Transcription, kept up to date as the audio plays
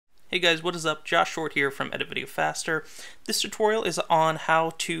Hey guys, what is up? Josh Short here from Edit Video Faster. This tutorial is on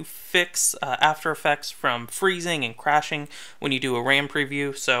how to fix After Effects from freezing and crashing when you do a RAM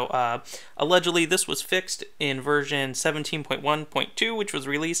preview. So allegedly this was fixed in version 17.1.2, which was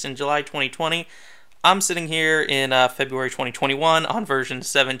released in July 2020. I'm sitting here in February 2021 on version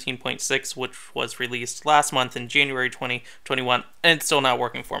 17.6, which was released last month in January 2021, and it's still not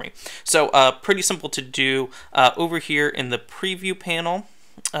working for me. So pretty simple to do. Over here in the preview panel,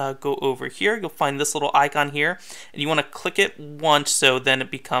 go over here, you'll find this little icon here, and you want to click it once, so then it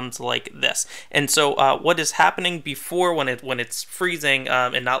becomes like this. And so what is happening before when it's freezing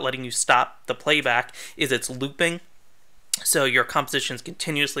and not letting you stop the playback is it's looping. So your composition is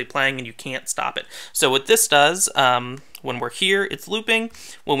continuously playing and you can't stop it. So what this does, when we're here, it's looping.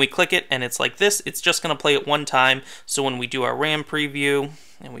 When we click it and it's like this, it's just going to play it one time. So when we do our RAM preview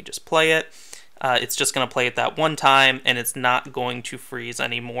and we just play it, it's just going to play it that one time, and it's not going to freeze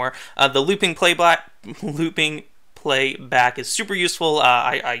anymore. The looping playback is super useful.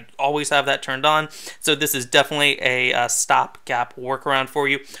 I always have that turned on, so this is definitely a stopgap workaround for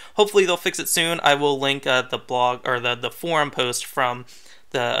you. Hopefully they'll fix it soon. I will link the blog or the forum post from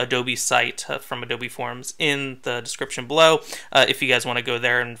the Adobe site from Adobe Forums in the description below. If you guys want to go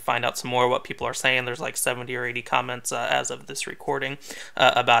there and find out some more what people are saying, there's like 70 or 80 comments as of this recording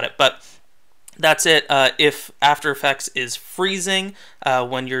about it. But that's it. If After Effects is freezing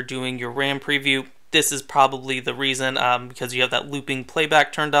when you're doing your RAM preview, this is probably the reason, because you have that looping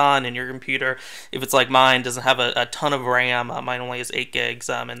playback turned on in your computer. If it's like mine, doesn't have a ton of RAM, mine only has 8 gigs,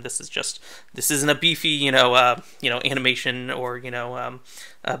 and this isn't a beefy, animation or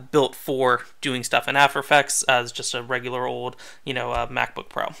built for doing stuff in After Effects. It's just a regular old, MacBook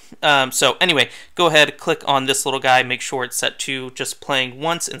Pro. So anyway, go ahead, click on this little guy, make sure it's set to just playing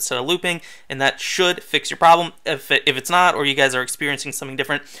once instead of looping, and that should fix your problem. If it's not, or you guys are experiencing something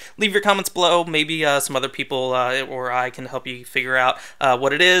different, leave your comments below. Maybe some other people or I can help you figure out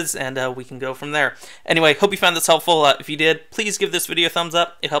what it is, and we can go from there. Anyway, hope you found this helpful. If you did, please give this video a thumbs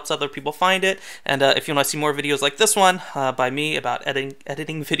up. It helps other people find it. And if you want to see more videos like this one by me about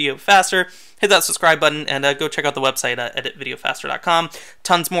editing video faster, hit that subscribe button, and go check out the website editvideofaster.com.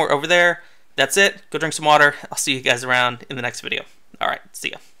 Tons more over there. That's it. Go drink some water. I'll see you guys around in the next video. All right, see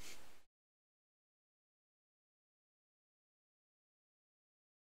ya.